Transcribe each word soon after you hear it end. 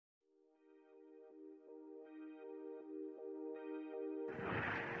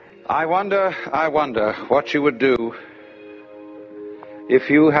I wonder what you would do if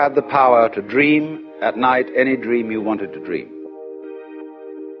you had the power to dream at night any dream you wanted to dream.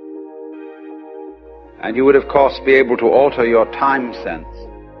 And you would, of course, be able to alter your time sense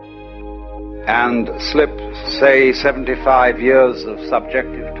and slip, say, 75 years of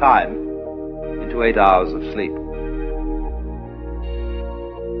subjective time into 8 hours of sleep.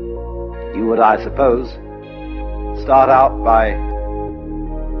 You would, I suppose, start out by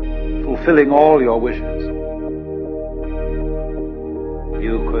fulfilling all your wishes.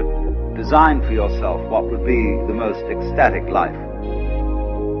 You could design for yourself what would be the most ecstatic life.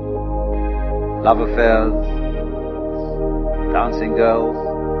 Love affairs, dancing girls,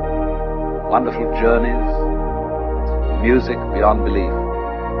 wonderful journeys, music beyond belief.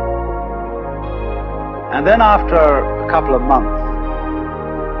 And then after a couple of months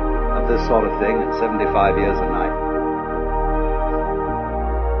of this sort of thing, at 75 years a night,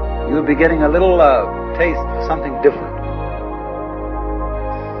 you would be getting a little taste for something different.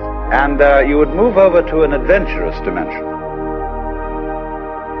 And you would move over to an adventurous dimension,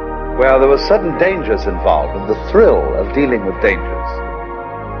 where there were sudden dangers involved and the thrill of dealing with dangers,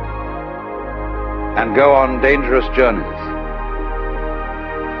 and go on dangerous journeys,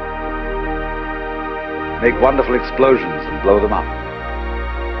 make wonderful explosions and blow them up,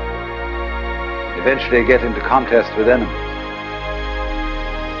 eventually get into contest with enemies.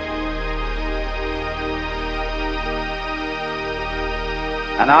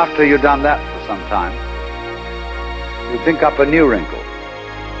 And after you've done that for some time, you think up a new wrinkle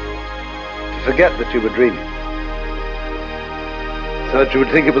to forget that you were dreaming, so that you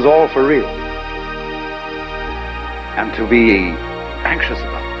would think it was all for real, and to be anxious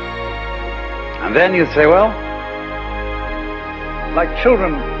about it. And then you'd say, well, like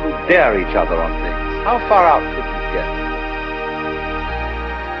children who dare each other on things, how far out could you get?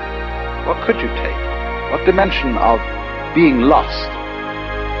 What could you take? What dimension of being lost,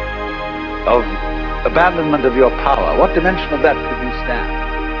 of abandonment of your power, what dimension of that could you stand?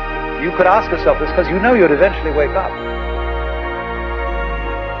 You could ask yourself this because you know you'd eventually wake up.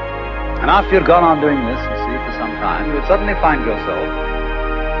 And after you'd gone on doing this, you see, for some time, you would suddenly find yourself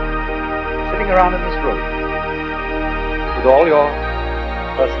sitting around in this room with all your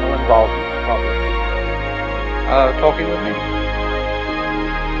personal involvement and problems, talking with me.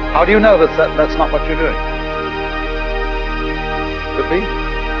 How do you know that that's not what you're doing? Could be.